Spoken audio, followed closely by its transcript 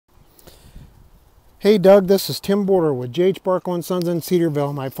Hey Doug, this is Tim Border with J.H. Barkau & Sons in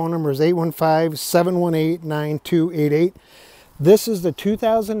Cedarville. My phone number is 815-718-9288. This is the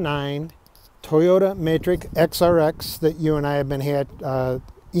 2009 Toyota Matrix XRS that you and I have been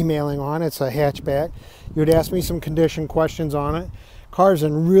emailing on. It's a hatchback. You had asked me some condition questions on it. Car's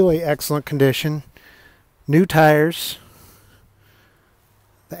in really excellent condition. New tires,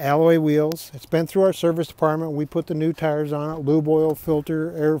 the alloy wheels. It's been through our service department. We put the new tires on it, lube oil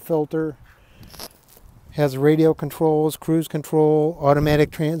filter, air filter. Has radio controls, cruise control,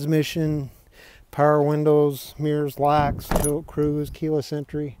 automatic transmission, power windows, mirrors, locks, tilt cruise, keyless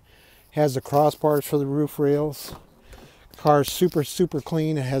entry. Has the crossbars for the roof rails. Car's super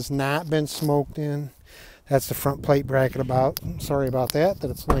clean. It has not been smoked in. That's the front plate bracket about. Sorry about that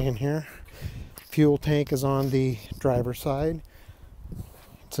it's laying here. Fuel tank is on the driver's side.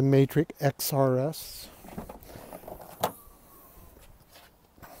 It's a Matrix XRS.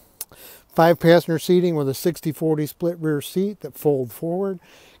 5-passenger seating with a 60-40 split rear seat that folds forward.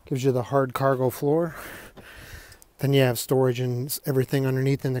 Gives you the hard cargo floor. Then you have storage and everything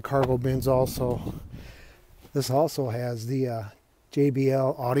underneath in the cargo bins also. This also has the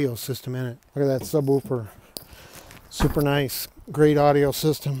JBL audio system in it. Look at that subwoofer. Super nice. Great audio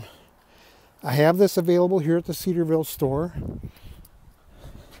system. I have this available here at the Cedarville store.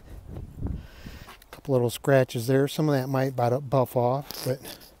 A couple little scratches there. Some of that might buff off, but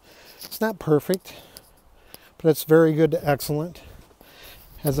it's not perfect, but it's very good to excellent.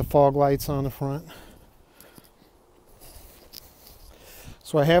 Has the fog lights on the front.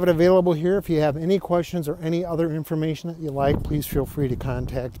 So I have it available here. If you have any questions or any other information that you like, please feel free to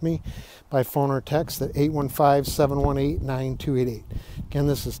contact me by phone or text at 815-718-9288. Again,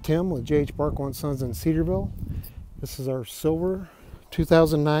 this is Tim with J.H. Barkau & Sons in Cedarville. This is our silver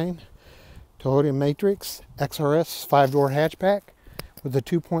 2009 Toyota Matrix XRS 5-door hatchback with a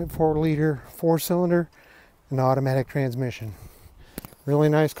 2.4-liter 4-cylinder and automatic transmission. Really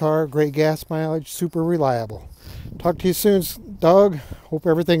nice car, great gas mileage, super reliable. Talk to you soon, Doug. Hope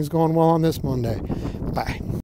everything's going well on this Monday. Bye.